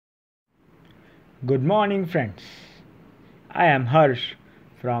Good morning, friends. I am Harsh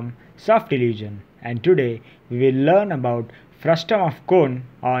from Soft Illusion, and today we will learn about frustum of cone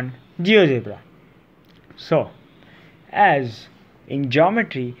on Geogebra. So, as in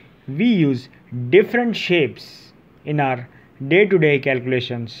geometry, we use different shapes in our day-to-day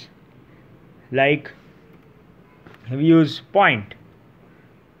calculations, like we use point,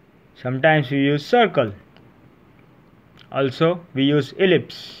 sometimes we use circle, also we use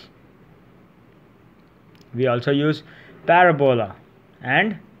ellipse. We also use parabola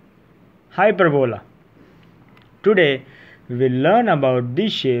and hyperbola. Today we will learn about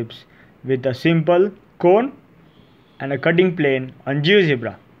these shapes with a simple cone and a cutting plane on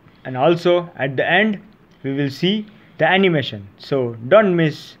Geogebra, and also at the end we will see the animation. So don't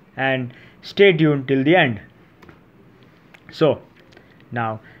miss and stay tuned till the end. So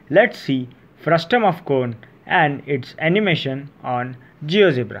now let's see frustum of cone and its animation on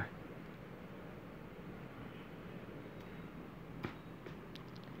Geogebra.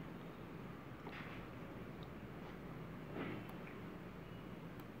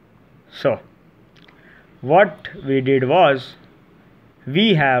 So what we did was,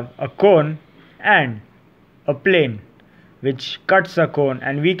 we have a cone and a plane which cuts a cone,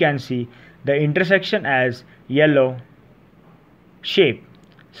 and we can see the intersection as yellow shape.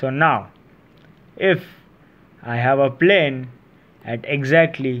 So now if I have a plane at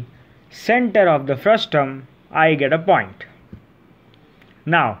exactly center of the frustum, I get a point.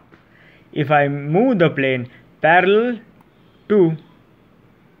 Now if I move the plane parallel to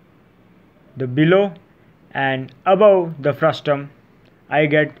the below and above the frustum, I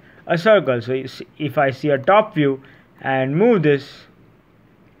get a circle. So if I see a top view and move this,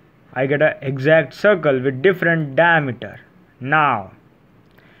 I get an exact circle with different diameter. Now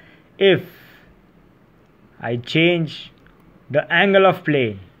if I change the angle of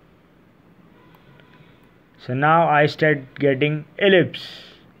plane, so now I start getting ellipse.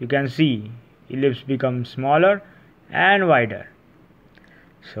 You can see ellipse becomes smaller and wider.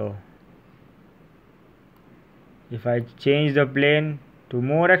 So if I change the plane to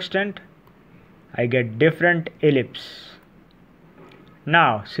more extent, I get different ellipse.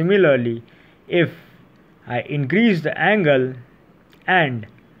 Now similarly, if I increase the angle and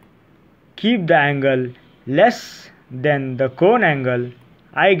keep the angle less than the cone angle,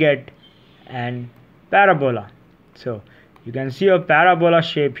 I get an parabola. So you can see a parabola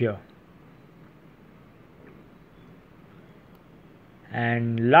shape here.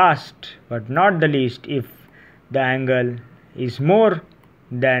 And last but not the least, if the angle is more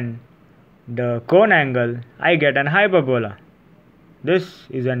than the cone angle, I get an hyperbola. This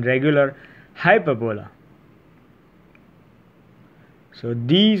is a regular hyperbola. So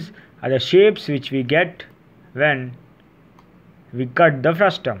these are the shapes which we get when we cut the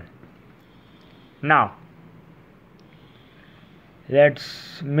frustum. Now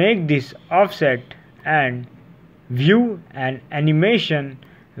let's make this offset and view an animation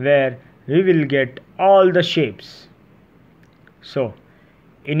where we will get all the shapes. So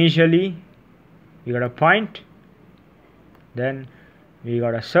initially we got a point, then we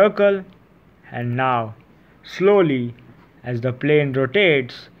got a circle, and now slowly as the plane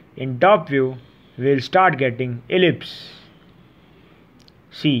rotates in top view, we will start getting ellipse.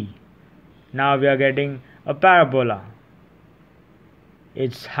 See, now we are getting a parabola.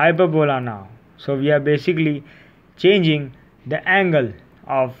 It's hyperbola now. So we are basically changing the angle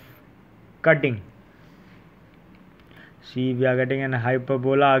of cutting. See, we are getting an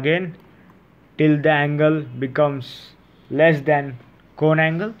hyperbola again till the angle becomes less than cone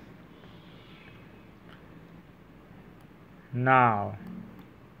angle. Now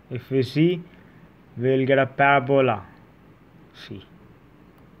if we see, we will get a parabola. See,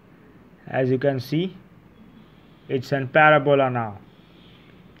 as you can see, it's an parabola now.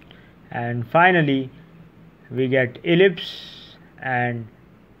 And finally we get ellipse and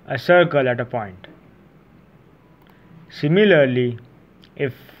a circle at a point. Similarly,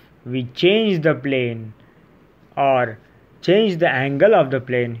 if we change the plane or change the angle of the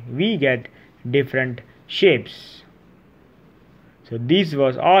plane, we get different shapes. So this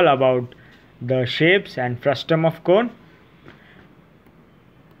was all about the shapes and frustum of cone.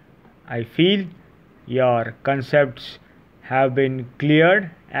 I feel your concepts have been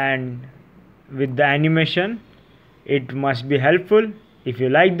cleared, and with the animation it must be helpful. If you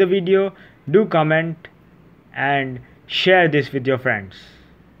like the video, do comment and share this with your friends.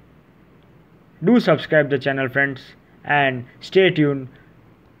 Do subscribe the channel, friends, and stay tuned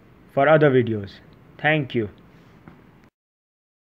for other videos. Thank you.